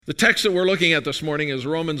The text that we're looking at this morning is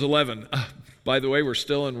Romans 11. By the way, we're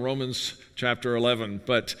still in Romans chapter 11,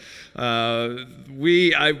 but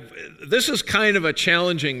this is kind of a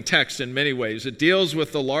challenging text in many ways. It deals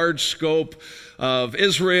with the large scope of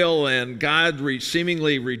Israel and God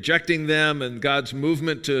seemingly rejecting them and God's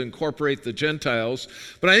movement to incorporate the Gentiles.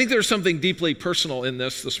 But I think there's something deeply personal in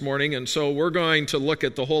this morning, and so we're going to look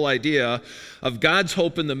at the whole idea of God's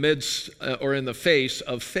hope in the midst or in the face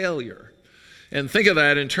of failure. And think of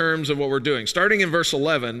that in terms of what we're doing. Starting in verse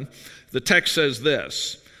 11, the text says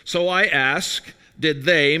this: "So I ask, did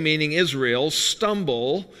they," meaning Israel,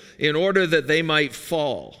 "stumble in order that they might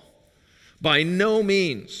fall? By no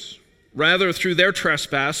means. Rather, through their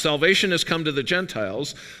trespass, salvation has come to the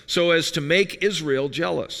Gentiles, so as to make Israel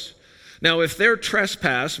jealous. Now, if their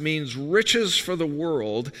trespass means riches for the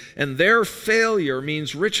world, and their failure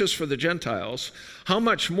means riches for the Gentiles, how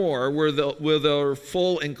much more will their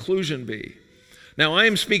full inclusion be? Now, I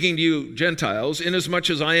am speaking to you Gentiles, inasmuch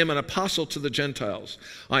as I am an apostle to the Gentiles.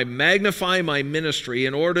 I magnify my ministry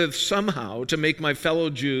in order somehow to make my fellow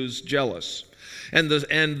Jews jealous, and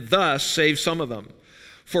thus save some of them.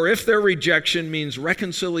 For if their rejection means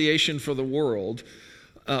reconciliation for the world,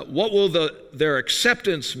 what will their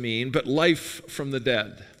acceptance mean but life from the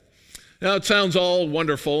dead?" Now, it sounds all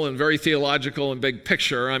wonderful and very theological and big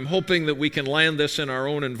picture. I'm hoping that we can land this in our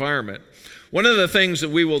own environment. One of the things that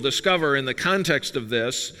we will discover in the context of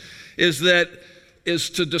this is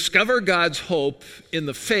to discover God's hope in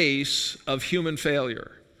the face of human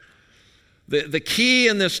failure. The key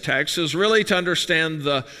in this text is really to understand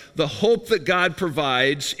the hope that God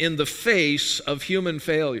provides in the face of human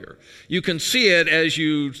failure. You can see it as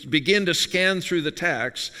you begin to scan through the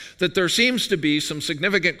text that there seems to be some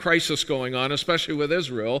significant crisis going on, especially with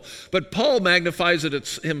Israel, but Paul magnifies it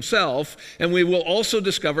himself, and we will also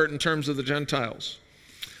discover it in terms of the Gentiles.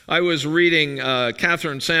 I was reading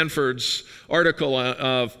Catherine Sanford's article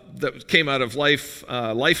that came out of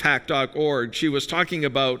lifehack.org. She was talking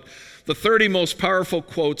about the 30 most powerful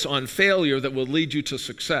quotes on failure that will lead you to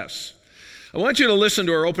success. I want you to listen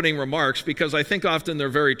to her opening remarks because I think often they're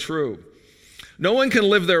very true. "No one can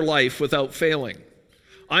live their life without failing.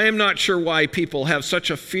 I am not sure why people have such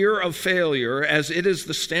a fear of failure, as it is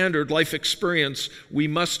the standard life experience we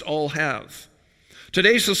must all have.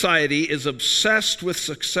 Today's society is obsessed with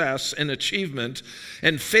success and achievement,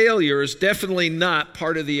 and failure is definitely not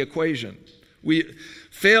part of the equation.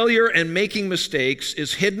 Failure and making mistakes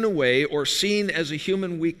is hidden away or seen as a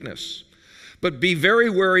human weakness. But be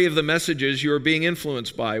very wary of the messages you are being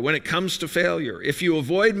influenced by when it comes to failure. If you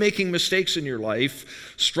avoid making mistakes in your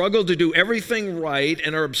life, struggle to do everything right,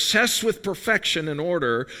 and are obsessed with perfection and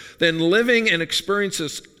order, then living and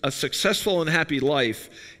experiencing a successful and happy life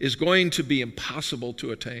is going to be impossible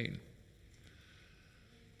to attain."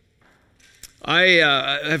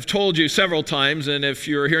 I have told you several times, and if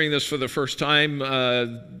you're hearing this for the first time,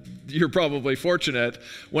 you're probably fortunate.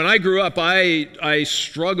 When I grew up, I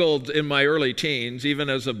struggled in my early teens,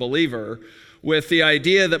 even as a believer, with the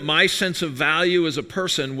idea that my sense of value as a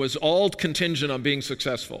person was all contingent on being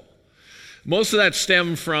successful. Most of that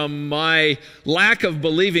stemmed from my lack of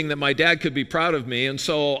believing that my dad could be proud of me, and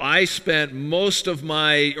so I spent most of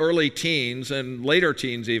my early teens and later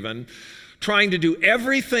teens even trying to do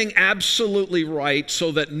everything absolutely right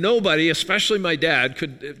so that nobody, especially my dad,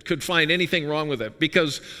 could find anything wrong with it.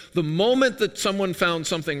 Because the moment that someone found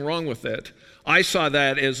something wrong with it, I saw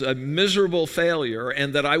that as a miserable failure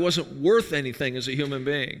and that I wasn't worth anything as a human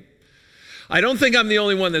being. I don't think I'm the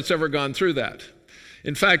only one that's ever gone through that.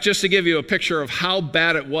 In fact, just to give you a picture of how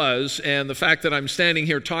bad it was, and the fact that I'm standing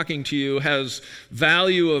here talking to you has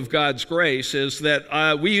value of God's grace, is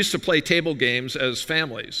that we used to play table games as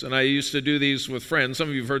families, and I used to do these with friends. Some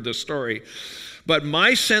of you have heard this story. But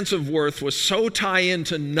my sense of worth was so tied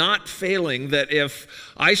into not failing that if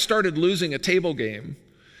I started losing a table game,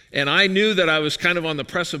 and I knew that I was kind of on the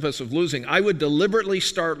precipice of losing, I would deliberately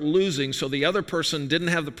start losing so the other person didn't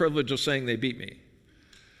have the privilege of saying they beat me.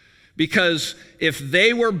 Because if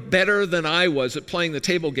they were better than I was at playing the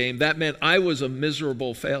table game, that meant I was a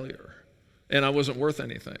miserable failure and I wasn't worth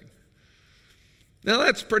anything. Now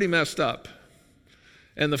that's pretty messed up.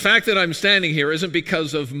 And the fact that I'm standing here isn't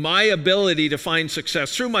because of my ability to find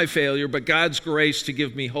success through my failure, but God's grace to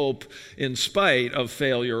give me hope in spite of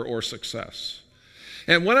failure or success.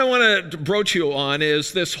 And what I want to broach you on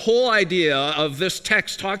is this whole idea of this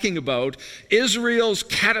text talking about Israel's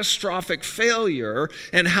catastrophic failure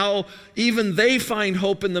and how even they find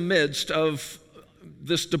hope in the midst of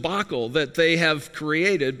this debacle that they have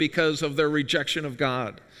created because of their rejection of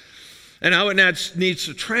God. And how it needs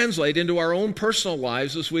to translate into our own personal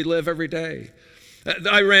lives as we live every day.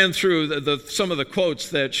 I ran through some of the quotes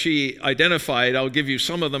that she identified. I'll give you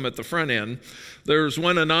some of them at the front end. There's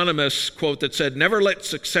one anonymous quote that said, "Never let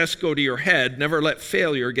success go to your head, never let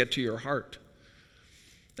failure get to your heart."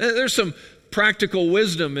 There's some practical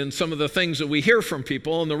wisdom in some of the things that we hear from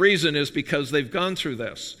people, and the reason is because they've gone through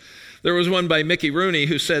this. There was one by Mickey Rooney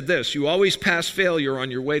who said this: "You always pass failure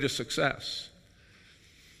on your way to success."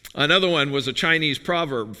 Another one was a Chinese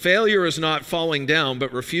proverb: "Failure is not falling down,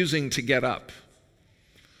 but refusing to get up."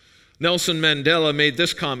 Nelson Mandela made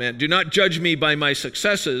this comment: "Do not judge me by my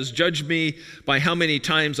successes, judge me by how many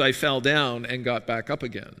times I fell down and got back up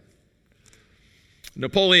again."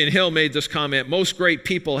 Napoleon Hill made this comment: "Most great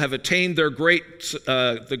people have attained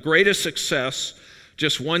the greatest success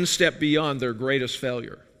just one step beyond their greatest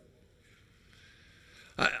failure."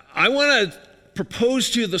 I want to propose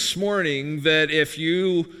to you this morning that if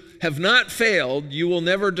you have not failed, you will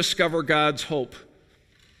never discover God's hope.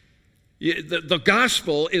 The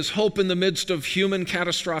gospel is hope in the midst of human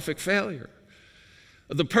catastrophic failure.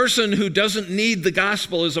 The person who doesn't need the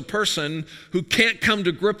gospel is a person who can't come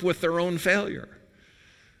to grip with their own failure.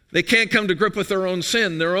 They can't come to grip with their own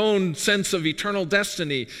sin, their own sense of eternal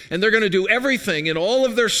destiny, and they're going to do everything in all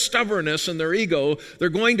of their stubbornness and their ego. They're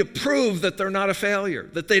going to prove that they're not a failure,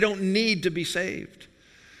 that they don't need to be saved.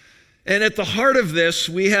 And at the heart of this,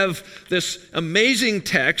 we have this amazing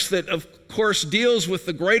text that, of course, deals with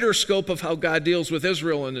the greater scope of how God deals with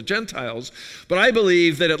Israel and the Gentiles, but I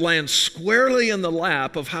believe that it lands squarely in the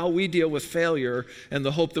lap of how we deal with failure and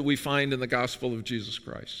the hope that we find in the gospel of Jesus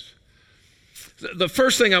Christ. The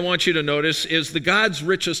first thing I want you to notice is the God's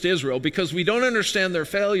richest Israel, because we don't understand their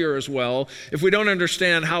failure as well if we don't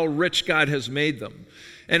understand how rich God has made them.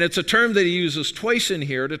 And it's a term that he uses twice in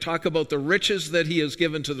here to talk about the riches that he has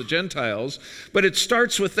given to the Gentiles, but it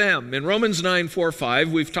starts with them. In Romans 9:4-5,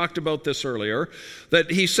 we've talked about this earlier, that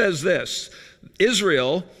he says this: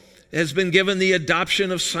 Israel has been given the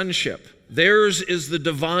adoption of sonship. Theirs is the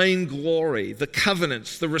divine glory, the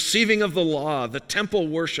covenants, the receiving of the law, the temple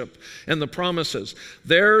worship, and the promises.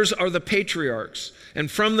 Theirs are the patriarchs, and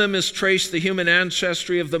from them is traced the human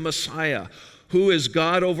ancestry of the Messiah, who is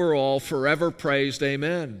God over all, forever praised.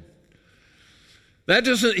 Amen.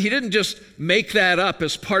 He didn't just make that up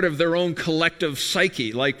as part of their own collective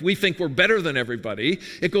psyche, like we think we're better than everybody.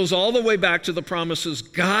 It goes all the way back to the promises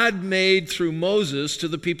God made through Moses to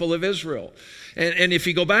the people of Israel. And if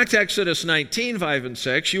you go back to Exodus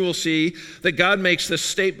 19:5-6, you will see that God makes this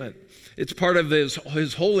statement. It's part of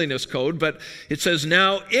his holiness code, but it says,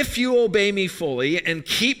 "Now if you obey me fully and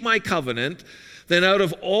keep my covenant, then out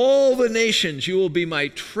of all the nations you will be my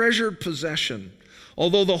treasured possession.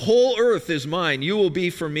 Although the whole earth is mine, you will be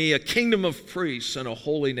for me a kingdom of priests and a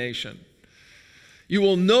holy nation." You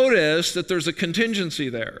will notice that there's a contingency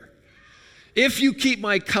there. If you keep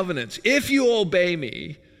my covenants, if you obey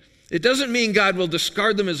me, it doesn't mean God will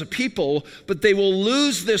discard them as a people, but they will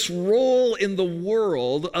lose this role in the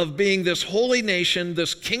world of being this holy nation,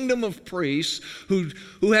 this kingdom of priests who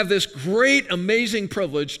have this great, amazing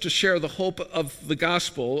privilege to share the hope of the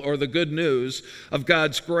gospel or the good news of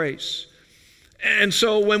God's grace. And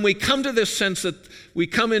so when we come to this sense that we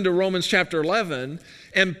come into Romans chapter 11,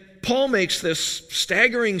 and Paul makes this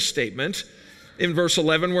staggering statement in verse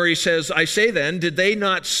 11 where he says, "I say then, did they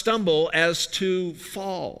not stumble as to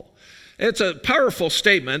fall?" It's a powerful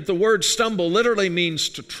statement. The word stumble literally means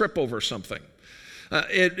to trip over something.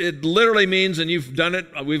 It literally means, and you've done it,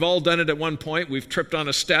 we've all done it at one point, we've tripped on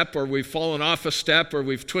a step, or we've fallen off a step, or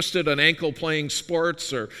we've twisted an ankle playing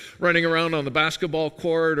sports, or running around on the basketball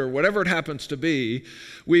court, or whatever it happens to be.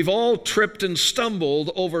 We've all tripped and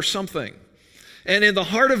stumbled over something. And in the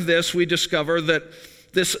heart of this, we discover that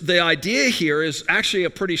the idea here is actually a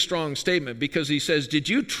pretty strong statement, because he says, did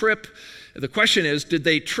you trip? The question is, did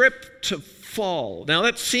they trip to fall? Now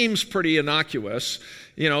that seems pretty innocuous.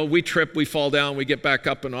 You know, we trip, we fall down, we get back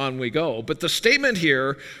up, and on we go. But the statement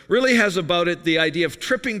here really has about it the idea of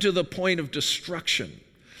tripping to the point of destruction.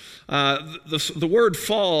 The word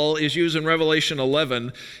fall is used in Revelation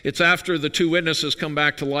 11. It's after the two witnesses come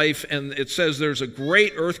back to life, and it says there's a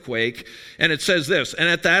great earthquake, and it says this: "And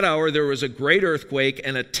at that hour there was a great earthquake,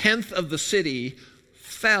 and a tenth of the city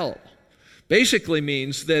fell." Basically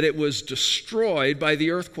means that it was destroyed by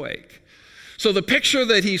the earthquake. So the picture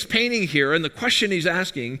that he's painting here, and the question he's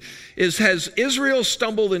asking is, has Israel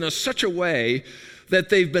stumbled in such a way that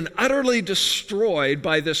they've been utterly destroyed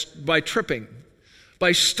by tripping,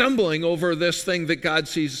 by stumbling over this thing that God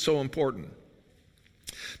sees so important?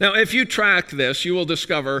 Now, if you track this, you will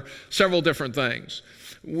discover several different things.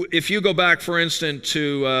 If you go back, for instance,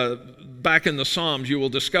 to back in the Psalms, you will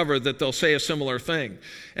discover that they'll say a similar thing.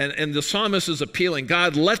 And the psalmist is appealing,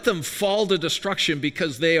 God, let them fall to destruction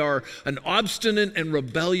because they are an obstinate and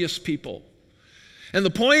rebellious people. And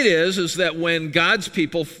the point is that when God's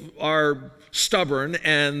people are stubborn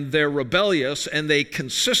and they're rebellious and they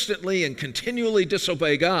consistently and continually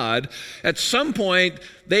disobey God, at some point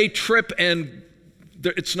they trip and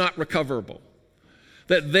it's not recoverable.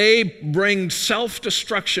 That they bring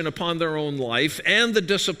self-destruction upon their own life and the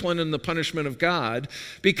discipline and the punishment of God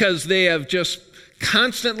because they have just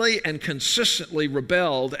constantly and consistently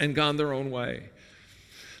rebelled and gone their own way.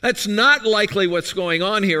 That's not likely what's going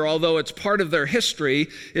on here, although it's part of their history,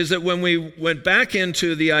 is that when we went back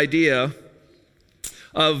into the idea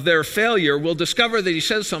of their failure, we'll discover that he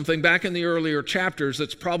says something back in the earlier chapters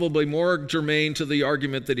that's probably more germane to the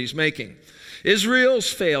argument that he's making.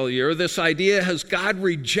 Israel's failure, this idea, has God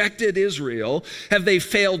rejected Israel? Have they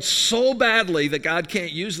failed so badly that God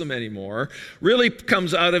can't use them anymore? Really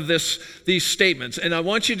comes out of these statements. And I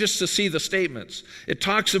want you just to see the statements. It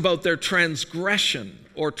talks about their transgression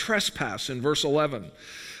or trespass in verse 11.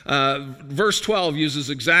 Verse 12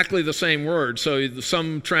 uses exactly the same word. So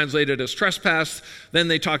some translate it as trespass, then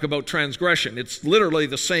they talk about transgression. It's literally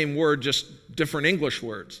the same word, just different English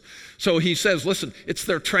words. So he says, listen, it's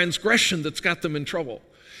their transgression that's got them in trouble.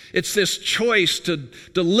 It's this choice to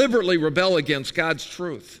deliberately rebel against God's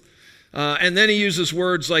truth. And then he uses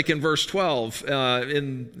words like in verse 12,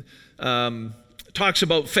 talks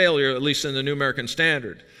about failure, at least in the New American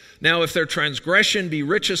Standard. Now, if their transgression be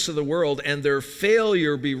riches to the world and their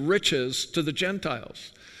failure be riches to the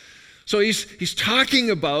Gentiles. So he's talking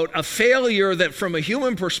about a failure that from a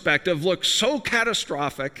human perspective looks so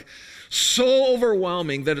catastrophic, so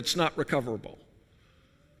overwhelming that it's not recoverable.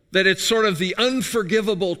 That it's sort of the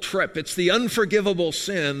unforgivable trip. It's the unforgivable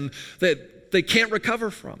sin that they can't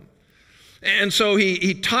recover from. And so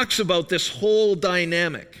he talks about this whole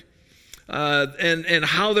dynamic and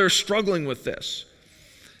how they're struggling with this.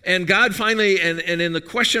 And God finally, and in the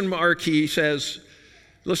question mark, he says,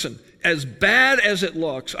 listen, as bad as it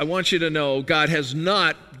looks, I want you to know God has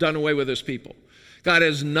not done away with his people. God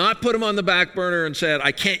has not put them on the back burner and said,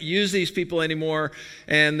 I can't use these people anymore.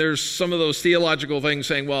 And there's some of those theological things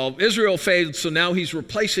saying, well, Israel failed, so now he's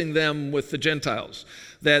replacing them with the Gentiles.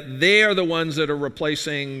 That they are the ones that are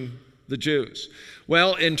replacing the Jews.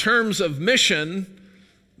 Well, in terms of mission,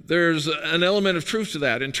 there's an element of truth to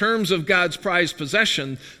that. In terms of God's prized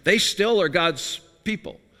possession, they still are God's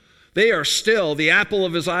people. They are still the apple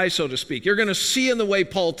of his eye, so to speak. You're going to see in the way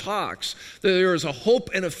Paul talks that there is a hope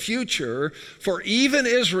and a future for even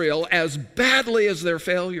Israel as badly as their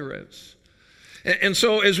failure is. And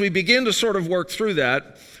so as we begin to sort of work through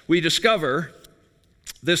that, we discover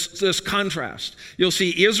this contrast. You'll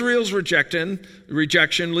see Israel's rejection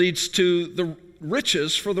leads to the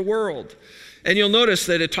riches for the world. And you'll notice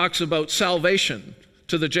that it talks about salvation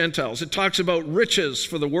to the Gentiles. It talks about riches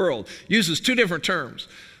for the world. Uses two different terms.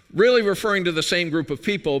 Really referring to the same group of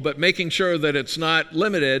people, but making sure that it's not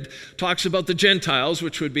limited. Talks about the Gentiles,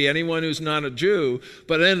 which would be anyone who's not a Jew,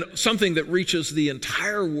 but then something that reaches the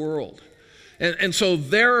entire world. And so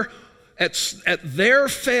at their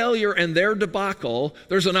failure and their debacle,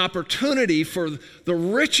 there's an opportunity for the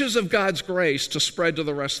riches of God's grace to spread to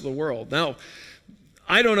the rest of the world. Now,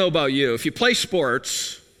 I don't know about you. If you play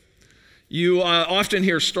sports, you often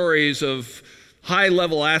hear stories of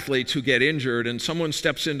high-level athletes who get injured and someone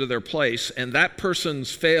steps into their place, and that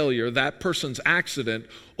person's failure, that person's accident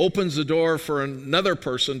opens the door for another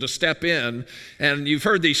person to step in. And you've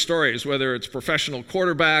heard these stories, whether it's professional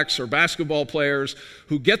quarterbacks or basketball players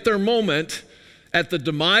who get their moment at the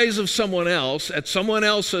demise of someone else, at someone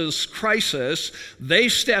else's crisis. They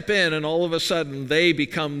step in and all of a sudden they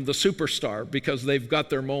become the superstar because they've got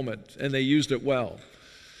their moment and they used it well.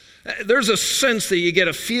 There's a sense that you get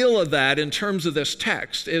a feel of that in terms of this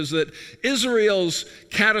text, is that Israel's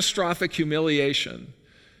catastrophic humiliation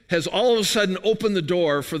has all of a sudden opened the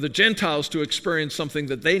door for the Gentiles to experience something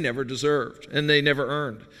that they never deserved and they never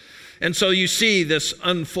earned. And so you see this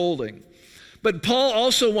unfolding. But Paul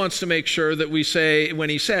also wants to make sure that we say,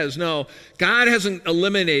 when he says, no, God hasn't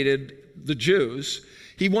eliminated the Jews.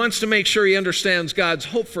 He wants to make sure he understands God's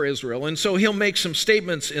hope for Israel. And so he'll make some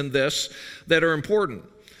statements in this that are important.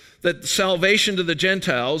 That salvation to the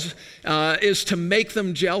Gentiles is to make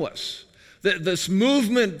them jealous. That this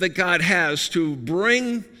movement that God has to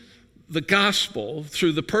bring the gospel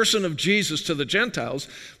through the person of Jesus to the Gentiles,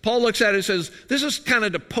 Paul looks at it and says, this is kind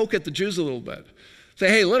of to poke at the Jews a little bit. Say,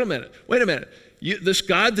 hey, wait a minute. This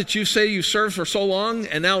God that you say you served for so long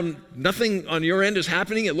and now nothing on your end is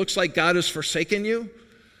happening, it looks like God has forsaken you.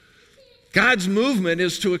 God's movement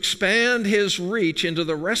is to expand his reach into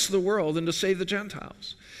the rest of the world and to save the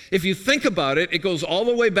Gentiles. If you think about it, it goes all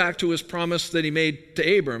the way back to his promise that he made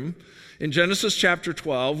to Abram in Genesis chapter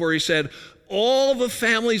 12, where he said, all the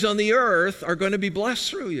families on the earth are going to be blessed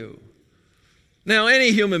through you. Now,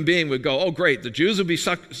 any human being would go, oh, great, the Jews will be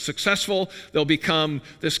successful. They'll become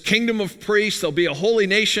this kingdom of priests. They'll be a holy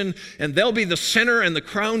nation, and they'll be the center and the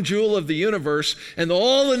crown jewel of the universe, and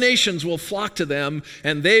all the nations will flock to them,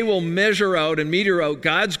 and they will measure out and meter out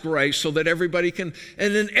God's grace so that everybody can,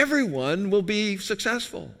 and then everyone will be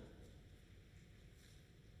successful.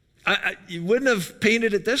 You wouldn't have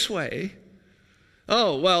painted it this way.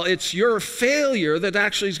 Oh, well, it's your failure that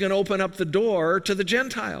actually is going to open up the door to the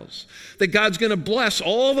Gentiles, that God's going to bless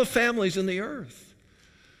all the families in the earth.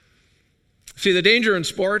 See, the danger in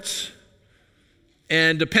sports,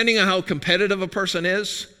 and depending on how competitive a person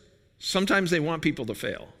is, sometimes they want people to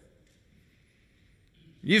fail.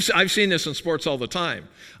 I've seen this in sports all the time.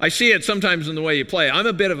 I see it sometimes in the way you play. I'm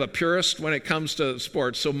a bit of a purist when it comes to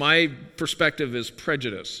sports, so my perspective is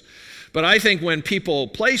prejudice. But I think when people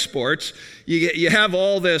play sports, you have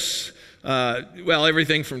all this,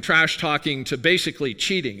 everything from trash talking to basically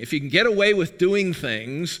cheating. If you can get away with doing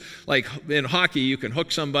things, like in hockey, you can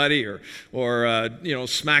hook somebody or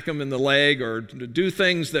smack them in the leg or do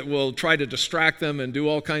things that will try to distract them and do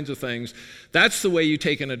all kinds of things. That's the way you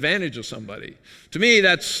take an advantage of somebody. To me,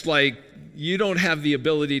 that's like you don't have the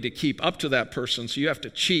ability to keep up to that person, so you have to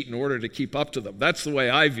cheat in order to keep up to them. That's the way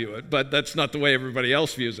I view it, but that's not the way everybody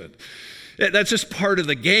else views it. That's just part of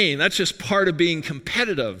the game. That's just part of being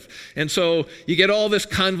competitive. And so you get all this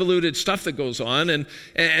convoluted stuff that goes on,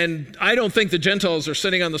 and I don't think the Gentiles are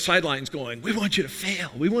sitting on the sidelines going, we want you to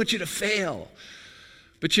fail. We want you to fail.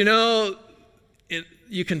 But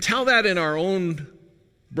you can tell that in our own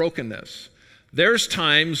brokenness. There's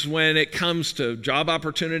times when it comes to job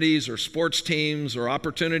opportunities or sports teams or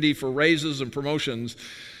opportunity for raises and promotions,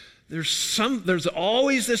 there's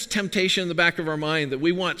always this temptation in the back of our mind that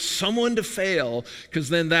we want someone to fail because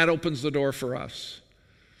then that opens the door for us.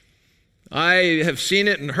 I have seen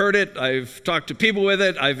it and heard it. I've talked to people with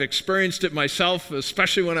it. I've experienced it myself,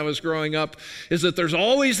 especially when I was growing up, is that there's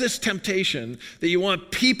always this temptation that you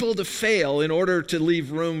want people to fail in order to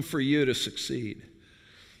leave room for you to succeed.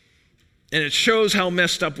 And it shows how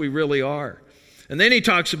messed up we really are. And then he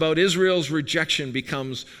talks about Israel's rejection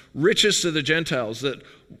becomes riches to the Gentiles. That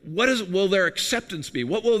will their acceptance be?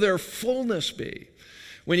 What will their fullness be?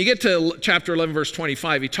 When you get to chapter 11, verse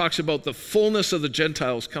 25, he talks about the fullness of the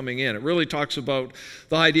Gentiles coming in. It really talks about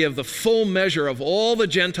the idea of the full measure of all the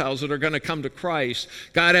Gentiles that are going to come to Christ.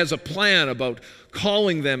 God has a plan about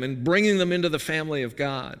calling them and bringing them into the family of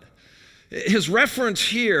God. His reference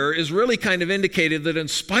here is really kind of indicated that in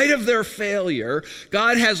spite of their failure,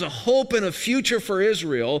 God has a hope and a future for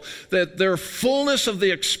Israel, that their fullness of the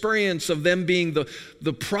experience of them being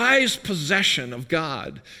the prized possession of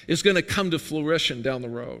God is going to come to fruition down the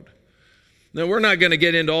road. Now, we're not going to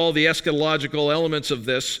get into all the eschatological elements of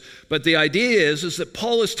this, but the idea is that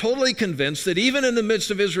Paul is totally convinced that even in the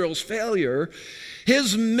midst of Israel's failure,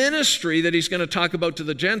 his ministry that he's going to talk about to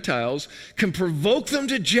the Gentiles can provoke them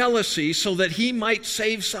to jealousy so that he might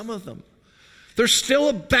save some of them. There's still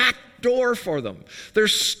a back door for them.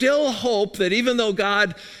 There's still hope that even though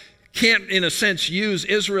God can't, in a sense, use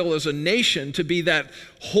Israel as a nation to be that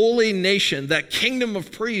holy nation, that kingdom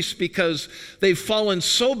of priests, because they've fallen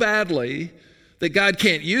so badly that God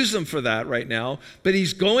can't use them for that right now, but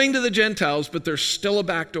he's going to the Gentiles, but there's still a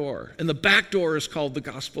back door, and the back door is called the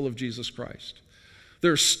gospel of Jesus Christ.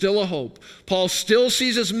 There's still a hope. Paul still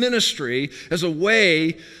sees his ministry as a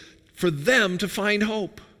way for them to find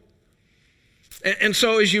hope. And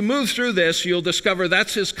so as you move through this, you'll discover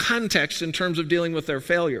that's his context in terms of dealing with their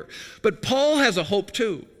failure. But Paul has a hope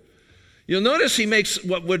too. You'll notice he makes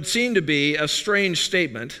what would seem to be a strange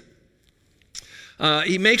statement.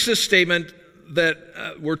 He makes this statement that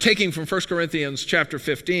we're taking from 1 Corinthians chapter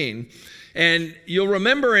 15. And you'll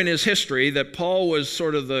remember in his history that Paul was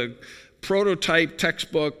sort of the prototype,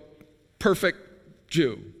 textbook, perfect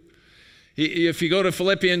Jew. If you go to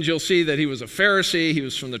Philippians, you'll see that he was a Pharisee. He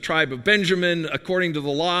was from the tribe of Benjamin. According to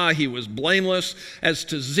the law, he was blameless. As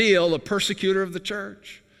to zeal, a persecutor of the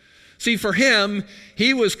church. See, for him,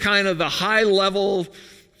 he was kind of the high-level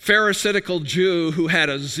Pharisaical Jew who had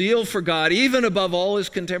a zeal for God, even above all his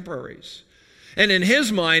contemporaries. And in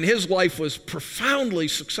his mind, his life was profoundly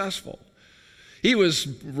successful. He was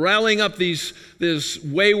rallying up this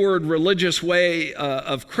wayward religious way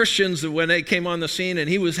of Christians when they came on the scene, and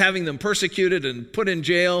he was having them persecuted and put in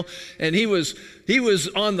jail. And he was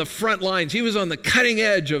on the front lines. He was on the cutting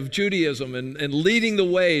edge of Judaism and leading the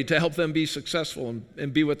way to help them be successful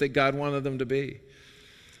and be what God wanted them to be.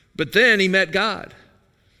 But then he met God.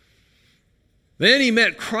 Then he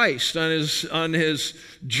met Christ on his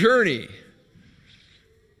journey.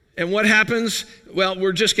 And what happens? Well,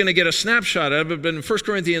 we're just going to get a snapshot of it, but in 1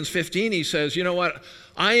 Corinthians 15, he says, you know what?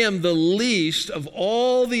 I am the least of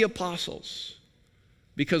all the apostles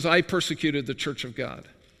because I persecuted the church of God.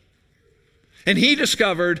 And he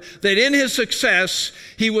discovered that in his success,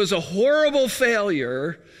 he was a horrible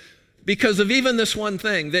failure because of even this one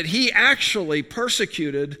thing, that he actually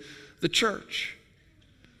persecuted the church.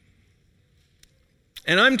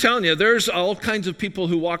 And I'm telling you, there's all kinds of people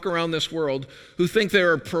who walk around this world who think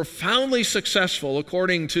they're profoundly successful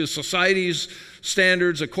according to society's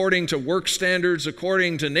standards, according to work standards,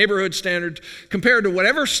 according to neighborhood standards, compared to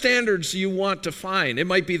whatever standards you want to find. It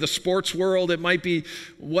might be the sports world, it might be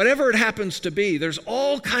whatever it happens to be. There's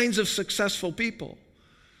all kinds of successful people.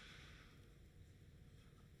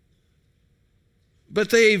 But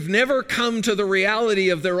they've never come to the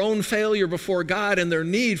reality of their own failure before God and their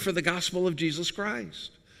need for the gospel of Jesus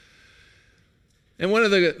Christ. And one of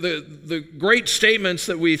the great statements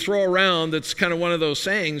that we throw around that's kind of one of those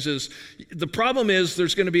sayings is, the problem is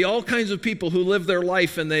there's going to be all kinds of people who live their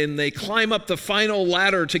life and then they climb up the final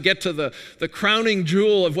ladder to get to the crowning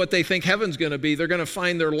jewel of what they think heaven's going to be. They're going to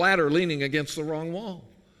find their ladder leaning against the wrong wall.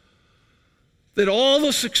 That all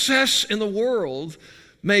the success in the world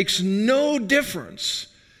makes no difference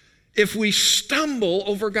if we stumble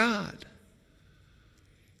over God.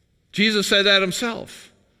 Jesus said that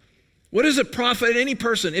himself. What does it profit any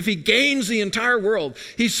person if he gains the entire world?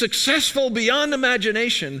 He's successful beyond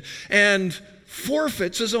imagination and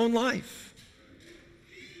forfeits his own life.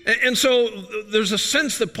 And so there's a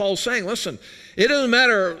sense that Paul's saying, listen, it doesn't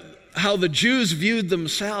matter how the Jews viewed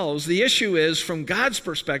themselves. The issue is, from God's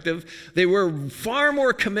perspective, they were far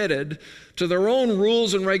more committed to their own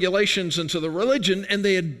rules and regulations and to the religion, and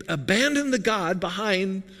they had abandoned the God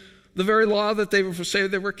behind the very law that they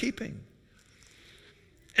were keeping.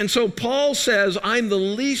 And so Paul says, I'm the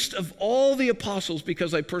least of all the apostles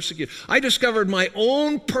because I persecute. I discovered my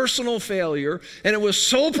own personal failure, and it was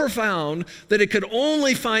so profound that it could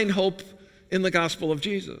only find hope in the gospel of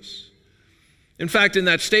Jesus. In fact, in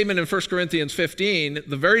that statement in 1 Corinthians 15,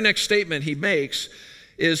 the very next statement he makes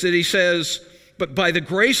is that he says, but by the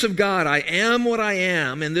grace of God, I am what I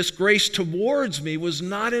am, and this grace towards me was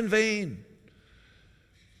not in vain.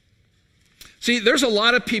 See, there's a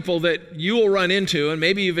lot of people that you will run into, and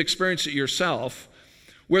maybe you've experienced it yourself,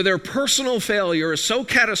 where their personal failure is so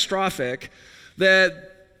catastrophic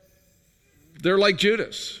that they're like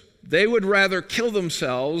Judas. They would rather kill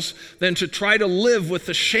themselves than to try to live with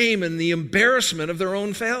the shame and the embarrassment of their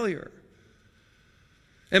own failure.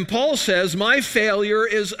 And Paul says, my failure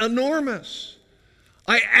is enormous.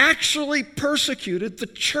 I actually persecuted the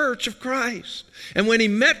church of Christ. And when he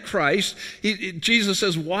met Christ, Jesus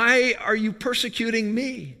says, why are you persecuting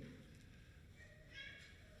me?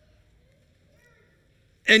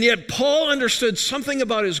 And yet Paul understood something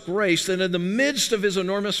about his grace, that in the midst of his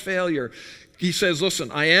enormous failure, he says,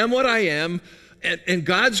 listen, I am what I am, and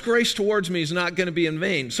God's grace towards me is not going to be in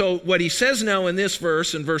vain. So what he says now in this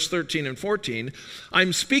verse, in verse 13 and 14,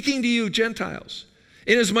 I'm speaking to you Gentiles,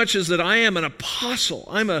 inasmuch as that I am an apostle.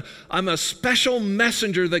 I'm a special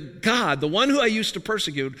messenger that God, the one who I used to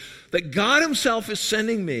persecute, that God himself is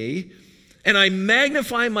sending me, and I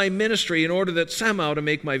magnify my ministry in order that somehow to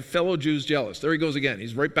make my fellow Jews jealous. There he goes again.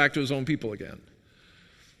 He's right back to his own people again.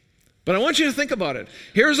 But I want you to think about it.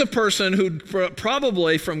 Here's a person who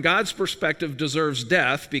probably, from God's perspective, deserves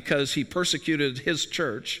death because he persecuted his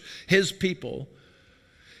church, his people.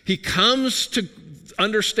 He comes to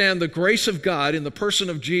understand the grace of God in the person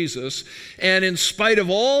of Jesus, and in spite of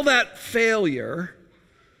all that failure,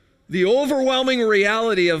 the overwhelming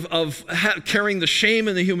reality of carrying the shame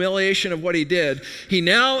and the humiliation of what he did, he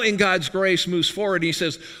now, in God's grace, moves forward and he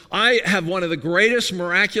says, I have one of the greatest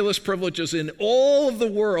miraculous privileges in all of the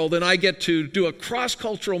world, and I get to do a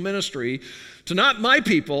cross-cultural ministry to not my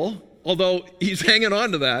people, although he's hanging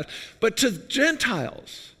on to that, but to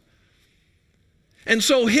Gentiles. And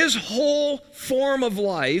so his whole form of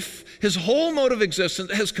life, his whole mode of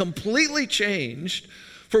existence has completely changed.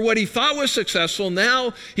 For what he thought was successful,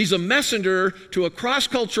 now he's a messenger to a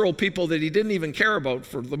cross-cultural people that he didn't even care about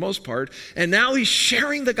for the most part, and now he's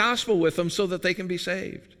sharing the gospel with them so that they can be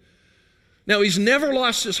saved. Now, he's never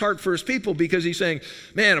lost his heart for his people because he's saying,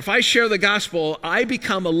 man, if I share the gospel, I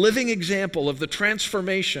become a living example of the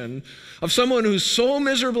transformation of someone who's so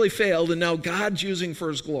miserably failed and now God's using for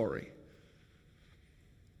his glory.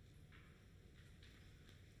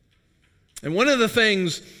 And one of the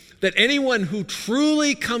things that anyone who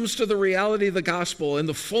truly comes to the reality of the gospel and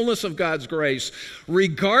the fullness of God's grace,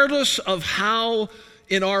 regardless of how,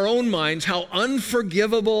 in our own minds, how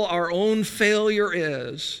unforgivable our own failure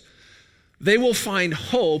is, they will find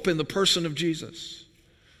hope in the person of Jesus.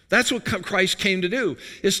 That's what Christ came to do,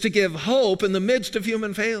 is to give hope in the midst of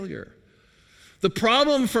human failure. The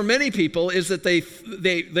problem for many people is that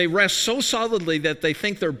they rest so solidly that they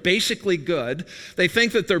think they're basically good. They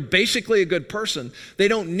think that they're basically a good person. They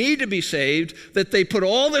don't need to be saved, that they put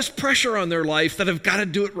all this pressure on their life that have got to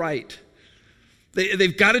do it right.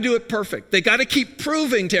 They've got to do it perfect. They've got to keep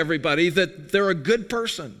proving to everybody that they're a good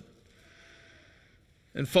person.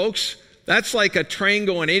 And folks, that's like a train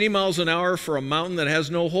going 80 miles an hour for a mountain that has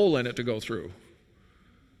no hole in it to go through.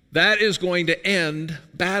 That is going to end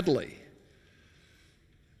badly.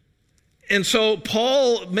 And so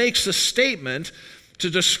Paul makes a statement to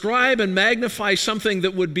describe and magnify something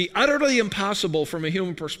that would be utterly impossible from a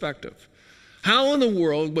human perspective. How in the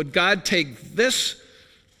world would God take this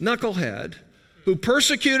knucklehead who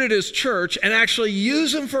persecuted his church and actually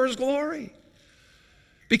use him for his glory?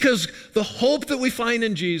 Because the hope that we find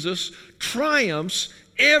in Jesus triumphs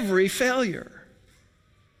every failure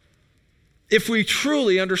if we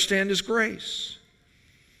truly understand his grace.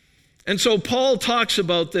 And so Paul talks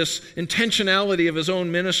about this intentionality of his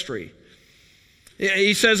own ministry.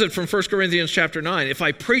 He says it from 1 Corinthians chapter 9. If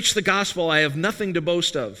I preach the gospel, I have nothing to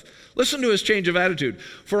boast of. Listen to his change of attitude.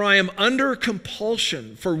 For I am under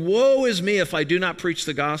compulsion. For woe is me if I do not preach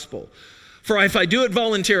the gospel. For if I do it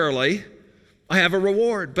voluntarily, I have a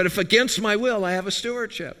reward. But if against my will, I have a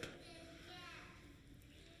stewardship.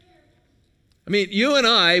 I mean, you and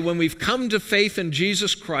I, when we've come to faith in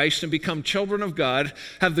Jesus Christ and become children of God,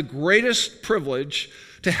 have the greatest privilege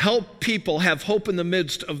to help people have hope in the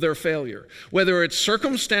midst of their failure. Whether it's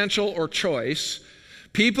circumstantial or choice,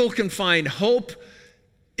 people can find hope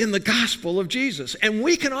in the gospel of Jesus, and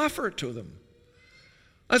we can offer it to them.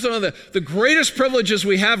 That's one of the greatest privileges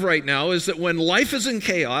we have right now, is that when life is in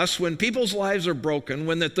chaos, when people's lives are broken,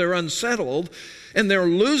 when that they're unsettled and they're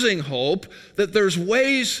losing hope, that there's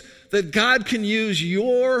ways that God can use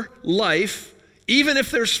your life, even if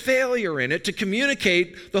there's failure in it, to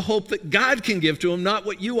communicate the hope that God can give to them, not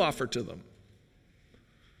what you offer to them.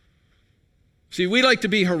 See, we like to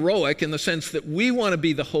be heroic in the sense that we want to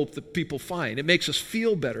be the hope that people find. It makes us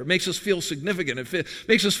feel better. It makes us feel significant. It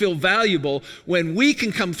makes us feel valuable when we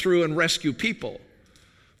can come through and rescue people.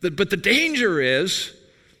 But the danger is,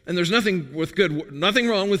 and there's nothing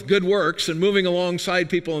wrong with good works and moving alongside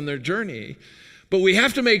people in their journey, but we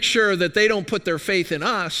have to make sure that they don't put their faith in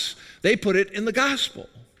us. They put it in the gospel.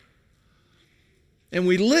 And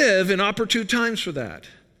we live in opportune times for that.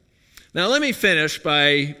 Now let me finish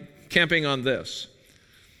by camping on this.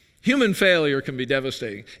 Human failure can be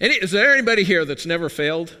devastating. Is there anybody here that's never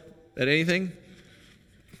failed at anything?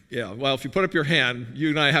 Yeah, well, if you put up your hand, you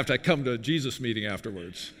and I have to come to a Jesus meeting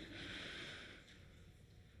afterwards.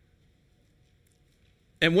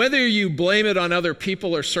 And whether you blame it on other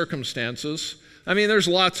people or circumstances, I mean, there's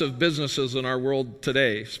lots of businesses in our world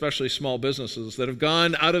today, especially small businesses, that have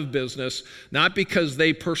gone out of business, not because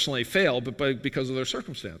they personally failed, but because of their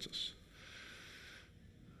circumstances.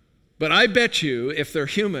 But I bet you, if they're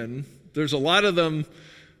human, there's a lot of them,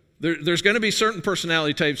 there's going to be certain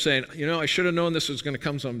personality types saying, you know, I should have known this was going to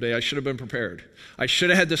come someday. I should have been prepared. I should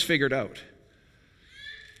have had this figured out.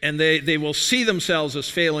 And they will see themselves as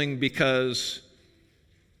failing because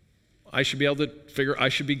I should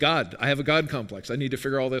be God. I have a God complex. I need to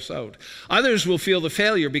figure all this out. Others will feel the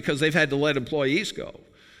failure because they've had to let employees go.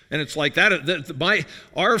 And it's like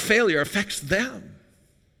our failure affects them.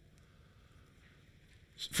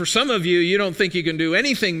 For some of you, you don't think you can do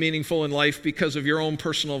anything meaningful in life because of your own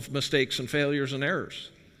personal mistakes and failures and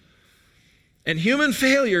errors. And human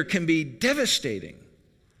failure can be devastating.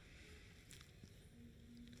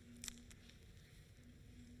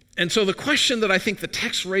 And so the question that I think the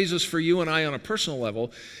text raises for you and I on a personal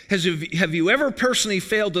level is, have you ever personally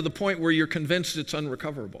failed to the point where you're convinced it's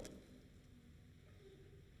unrecoverable?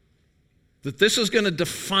 That this is going to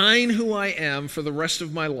define who I am for the rest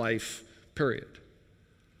of my life, period.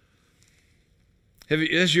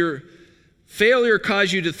 Has your failure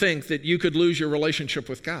caused you to think that you could lose your relationship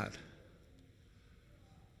with God?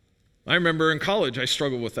 I remember in college I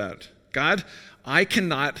struggled with that. God, I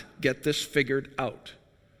cannot get this figured out.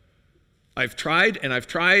 I've tried and I've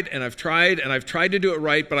tried and I've tried and I've tried to do it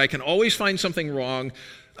right, but I can always find something wrong.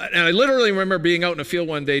 And I literally remember being out in a field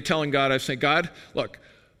one day telling God, I was saying, God, look,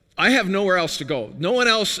 I have nowhere else to go. No one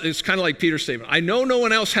else is kind of like Peter's statement. I know no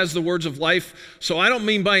one else has the words of life, so I don't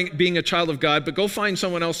mean by being a child of God, but go find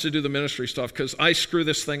someone else to do the ministry stuff because I screw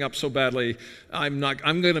this thing up so badly, I'm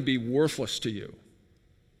going to be worthless to you.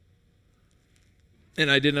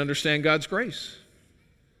 And I didn't understand God's grace.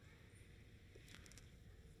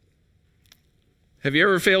 Have you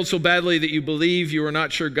ever failed so badly that you believe you were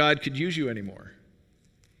not sure God could use you anymore?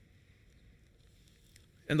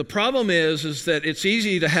 And the problem is that it's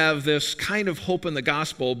easy to have this kind of hope in the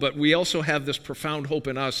gospel, but we also have this profound hope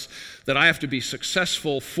in us that I have to be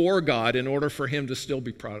successful for God in order for Him to still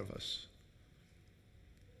be proud of us.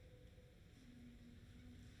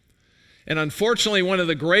 And unfortunately, one of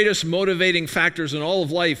the greatest motivating factors in all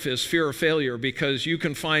of life is fear of failure, because you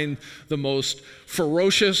can find the most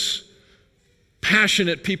ferocious,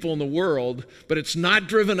 passionate people in the world, but it's not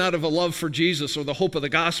driven out of a love for Jesus or the hope of the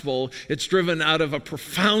gospel. It's driven out of a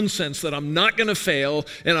profound sense that I'm not going to fail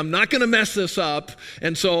and I'm not going to mess this up.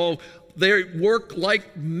 And so they work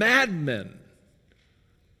like madmen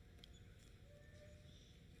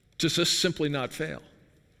to just simply not fail.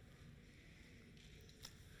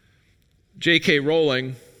 J.K.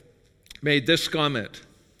 Rowling made this comment: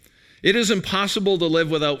 "It is impossible to live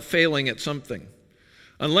without failing at something,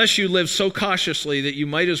 unless you live so cautiously that you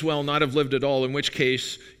might as well not have lived at all, in which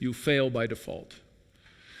case you fail by default."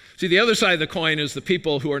 See, the other side of the coin is the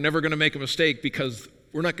people who are never going to make a mistake because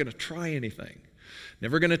we're not going to try anything.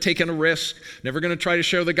 Never going to take in a risk, never going to try to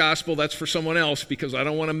share the gospel. That's for someone else because I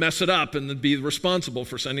don't want to mess it up and then be responsible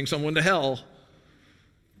for sending someone to hell.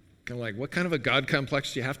 Kind of like, what kind of a God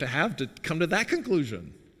complex do you have to come to that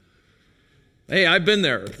conclusion? Hey, I've been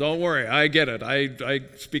there. Don't worry. I get it. I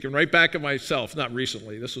speaking right back at myself. Not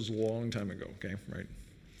recently. This was a long time ago. Okay, right.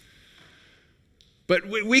 But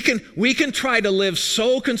we can try to live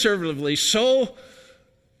so conservatively, so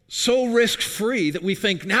risk-free that we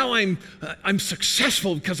think now I'm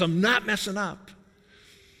successful because I'm not messing up.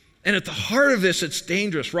 And at the heart of this, it's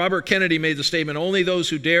dangerous. Robert Kennedy made the statement, "Only those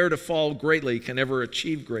who dare to fall greatly can ever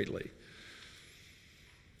achieve greatly."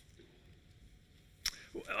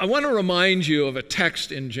 I want to remind you of a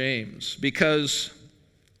text in James, because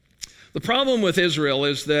the problem with Israel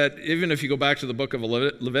is that even if you go back to the book of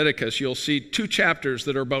Leviticus, you'll see 2 chapters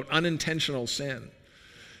that are about unintentional sin.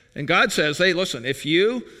 And God says, hey, listen, if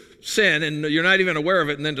you sin and you're not even aware of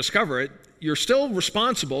it and then discover it, you're still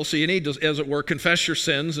responsible, so you need to, as it were, confess your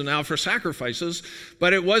sins and offer sacrifices,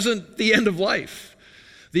 but it wasn't the end of life.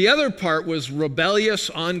 The other part was rebellious,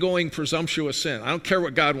 ongoing, presumptuous sin. I don't care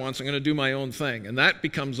what God wants, I'm going to do my own thing. And that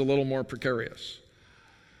becomes a little more precarious.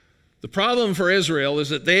 The problem for Israel is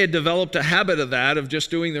that they had developed a habit of that, of just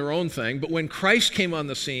doing their own thing. But when Christ came on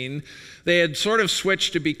the scene, they had sort of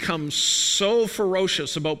switched to become so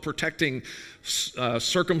ferocious about protecting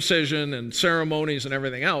circumcision and ceremonies and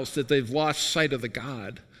everything else that they've lost sight of the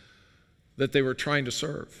God that they were trying to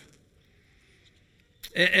serve.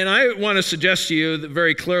 And I want to suggest to you that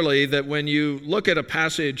very clearly that when you look at a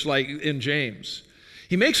passage like in James,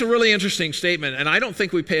 he makes a really interesting statement, and I don't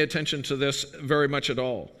think we pay attention to this very much at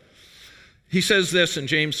all. He says this in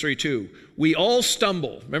James 3:2, "We all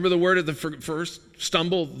stumble." Remember the word at the first,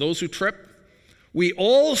 stumble, those who trip? "We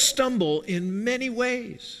all stumble in many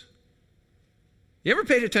ways." You ever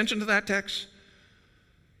paid attention to that text?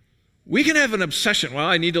 We can have an obsession. Well,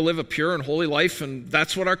 I need to live a pure and holy life, and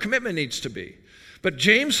that's what our commitment needs to be. But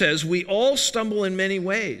James says we all stumble in many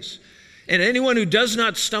ways. And anyone who does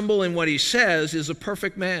not stumble in what he says is a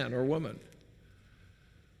perfect man or woman.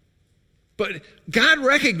 But God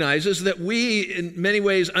recognizes that we, in many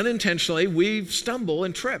ways, unintentionally, we stumble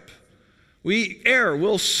and trip. We err,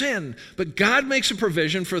 we'll sin. But God makes a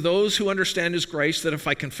provision for those who understand His grace that if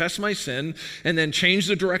I confess my sin and then change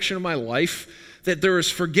the direction of my life, that there is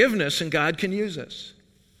forgiveness and God can use us.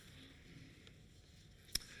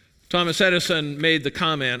 Thomas Edison made the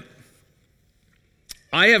comment,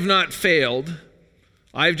 "I have not failed.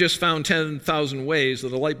 I've just found 10,000 ways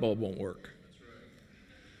that a light bulb won't work."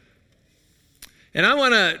 And I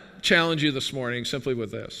want to challenge you this morning simply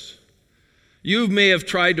with this. You may have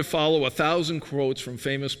tried to follow 1,000 quotes from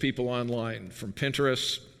famous people online, from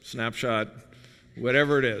Pinterest, Snapchat,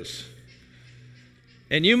 whatever it is.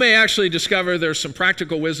 And you may actually discover there's some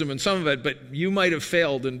practical wisdom in some of it, but you might have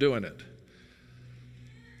failed in doing it.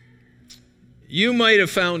 You might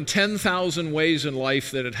have found 10,000 ways in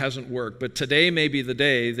life that it hasn't worked, but today may be the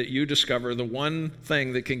day that you discover the one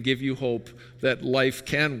thing that can give you hope that life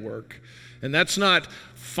can work, And that's not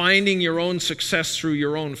finding your own success through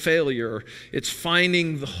your own failure. It's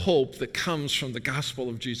finding the hope that comes from the gospel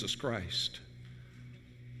of Jesus Christ.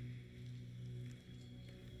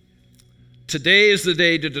 Today is the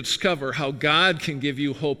day to discover how God can give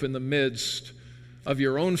you hope in the midst of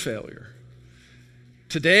your own failure.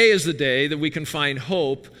 Today is the day that we can find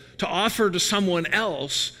hope to offer to someone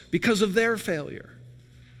else because of their failure.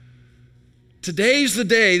 Today's the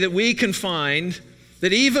day that we can find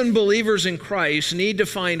that even believers in Christ need to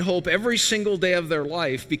find hope every single day of their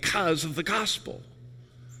life because of the gospel.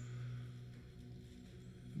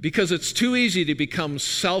 Because it's too easy to become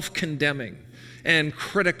self-condemning and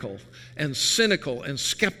critical and cynical and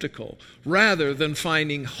skeptical rather than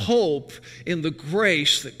finding hope in the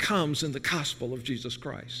grace that comes in the gospel of Jesus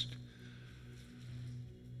Christ.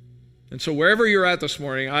 And so wherever you're at this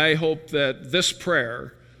morning, I hope that this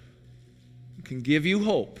prayer can give you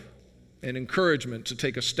hope and encouragement to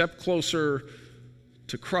take a step closer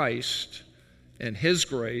to Christ and His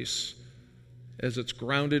grace as it's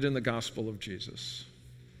grounded in the gospel of Jesus.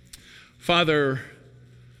 Father,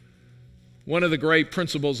 one of the great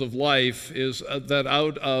principles of life is that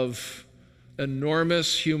out of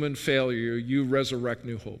enormous human failure, you resurrect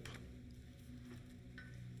new hope.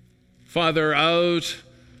 Father, out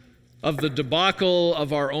of the debacle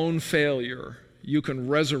of our own failure, you can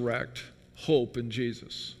resurrect hope in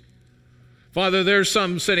Jesus. Father, there's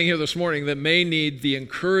some sitting here this morning that may need the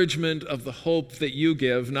encouragement of the hope that you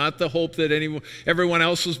give, not the hope that everyone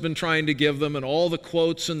else has been trying to give them and all the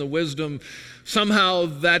quotes and the wisdom. Somehow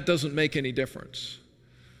that doesn't make any difference.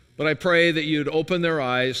 But I pray that you'd open their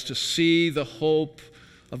eyes to see the hope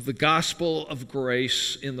of the gospel of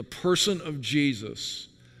grace in the person of Jesus,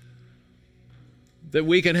 that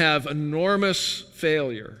we can have enormous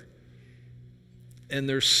failure and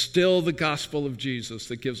there's still the gospel of Jesus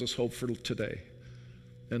that gives us hope for today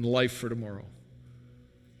and life for tomorrow.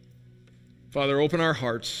 Father, open our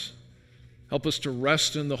hearts. Help us to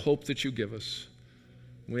rest in the hope that you give us.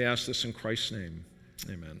 We ask this in Christ's name.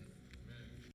 Amen.